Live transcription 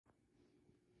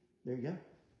There you go.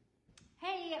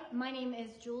 Hey, my name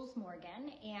is Jules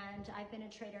Morgan, and I've been a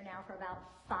trader now for about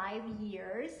 5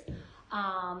 years.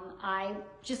 I,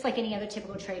 just like any other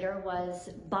typical trader, was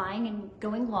buying and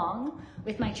going long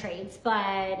with my trades,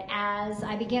 but as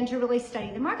I began to really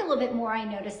study the market a little bit more, I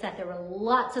noticed that there were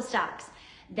lots of stocks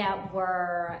that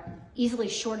were easily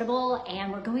shortable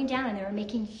and were going down, and they were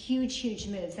making huge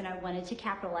moves, and I wanted to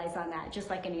capitalize on that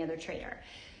just like any other trader.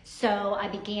 So I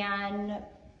began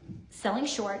selling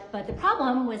short, but the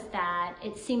problem was that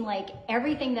it seemed like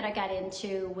everything that I got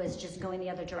into was just going the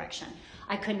other direction.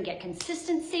 I couldn't get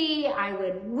consistency. I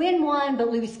would win one but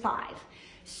lose 5.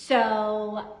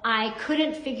 So I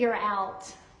couldn't figure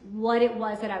out what it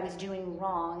was that I was doing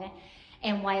wrong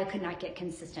and why I could not get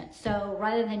consistent. So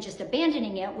rather than just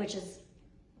abandoning it, which is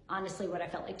honestly what I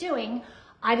felt like doing,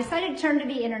 I decided to turn to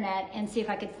the internet and see if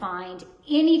I could find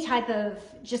any type of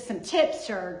just some tips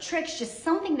or tricks, just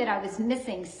something that I was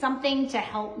missing, something to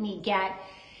help me get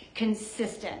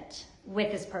consistent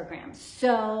with this program.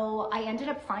 So I ended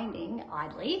up finding,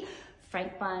 oddly,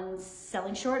 Frank Bunn's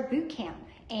Selling Short Bootcamp.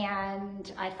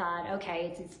 And I thought,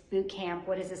 okay, it's Bootcamp.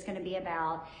 What is this going to be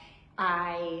about?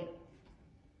 I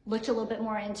looked a little bit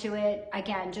more into it.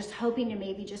 Again, just hoping to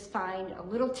maybe just find a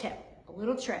little tip, a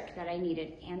little trick that I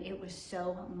needed, and it was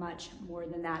so much more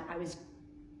than that. I was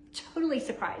totally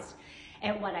surprised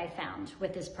at what I found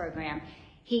with this program.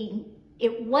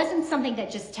 It wasn't something that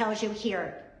just tells you,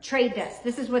 here, trade this.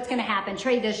 This is what's going to happen.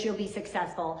 Trade this, you'll be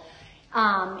successful.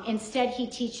 Instead, he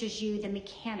teaches you the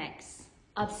mechanics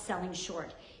of selling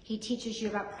short. He teaches you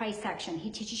about price action. He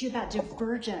teaches you about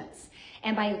divergence.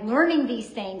 And by learning these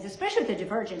things, especially with the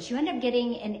divergence, you end up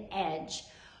getting an edge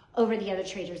over the other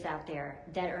traders out there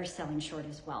that are selling short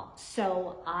as well.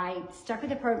 So I stuck with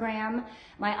the program.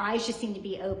 My eyes just seemed to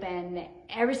be open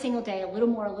every single day, a little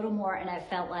more, and I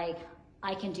felt like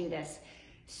I can do this.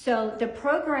 So the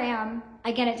program,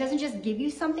 again, it doesn't just give you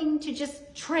something to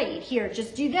just trade. Here,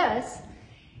 just do this.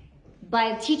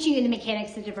 By teaching you the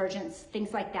mechanics of divergence,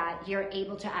 things like that, you're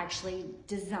able to actually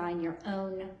design your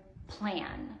own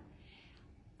plan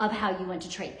of how you want to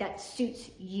trade that suits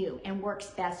you and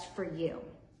works best for you.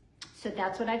 So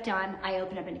that's what I've done. I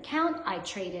opened up an account. I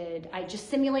just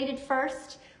simulated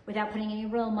first without putting any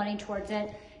real money towards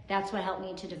it. That's what helped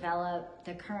me to develop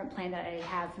the current plan that I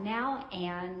have now.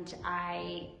 And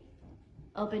I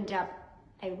opened up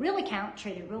a real account,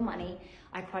 traded real money.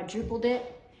 I quadrupled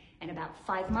it in about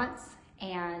 5 months,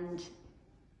 and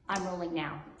I'm rolling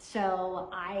now. So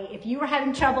if you were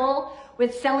having trouble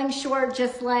with selling short,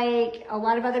 just like a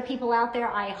lot of other people out there,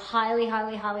 I highly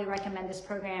recommend this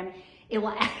program. It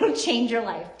will change your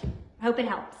life. Hope it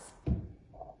helps.